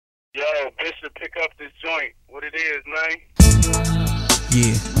Yo, Bishop, pick up this joint. What it is, man?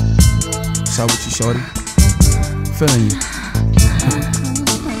 Yeah. So with you, shorty? Feeling you.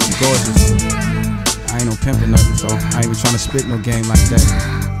 You gorgeous. I ain't no pimp or nothing, so I ain't even trying to spit no game like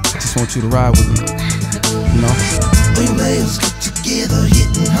that. I just want you to ride with me. You know? We males get together,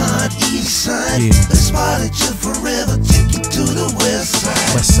 hitting hard east side. Yeah. Let's party till forever, take you to the west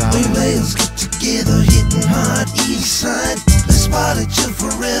side. West side. We males get together, hitting hard east side. Let's party till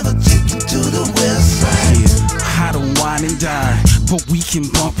forever, take you to the west side. Yeah. I don't wine and dine, but we can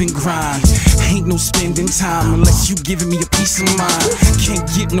bump and grind. Ain't no spending time unless you giving me a peace of mind. Can't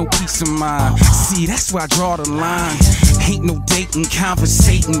get no peace of mind. See, that's why I draw the line. Ain't no dating,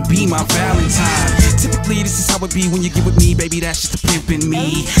 conversating, be my Valentine. Typically, this is how it be when you get with me, baby. That's just a pimpin'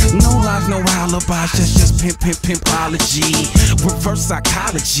 me. No lies, no alibis, just pimpology. Reverse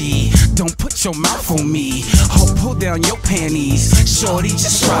psychology. Don't put your mouth on me. Or pull down your panties. Shorty,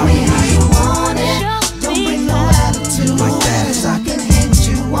 just Show ride me with how me. you want it. Don't bring no attitude Like that. 'Cause I can hate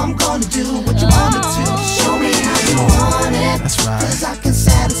you, I'm gonna do what you want me to. Show me how you want it. That's right. 'Cause I can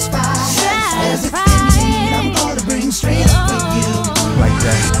satisfy everything you need. I'm gonna bring straight up for you. Like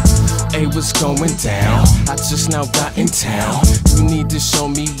that. Hey, what's going down? I just now got in town. You need to show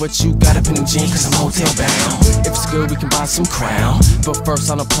me what you got up in the gym, cause I'm hotel bound. If it's good, we can buy some crown. But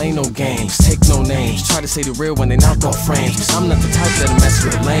first, I don't play no games, take no names. Try to say the real when they knock off frames. Cause I'm not the type that'll mess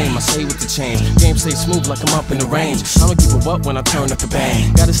with a lame. I say with the change. Game stay smooth like I'm up in the range. I don't give a what when I turn up the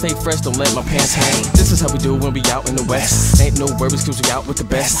bang. Gotta stay fresh, don't let my pants hang. This is how we do when we out in the west. Ain't no worries, cause we out with the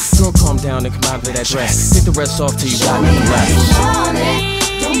best. Girl, calm down and come out of that dress. Get the rest off till you got nothing left.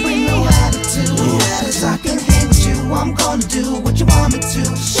 Don't bring no attitude, 'cause I can hang with you. I'm gonna do what you want me to.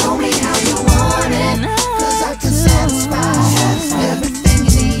 Show me how you want it, 'cause I can satisfy everything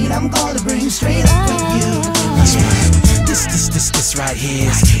you need. I'm gonna bring straight up for you. That's right. This right here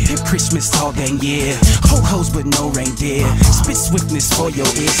is Christmas all dang year. Ho-hos but no reindeer. Spit swiftness for your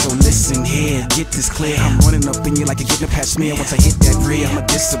ears, so listen here. Get this clear. I'm running up in you like a getting a patch smear. Once I hit that rear, I'ma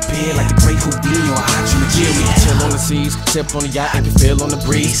disappear like the great Houdini or a hot in the Yeah, we can chill on the seas, sip on the yacht, and can feel on the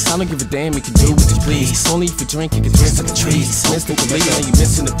breeze. I don't give a damn, we can do what you please. Only if you drink, you can twist to the trees. Missing the later, and you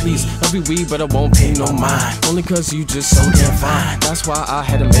missing the piece. I'll be weed, but I won't pay no mind. Only cause you just so damn fine. That's why I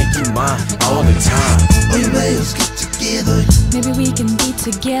had to make you mine all the time. We males get together. Maybe we can be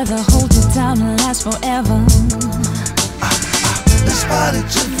together, hold it down and last forever. Let's party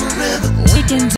till forever. We can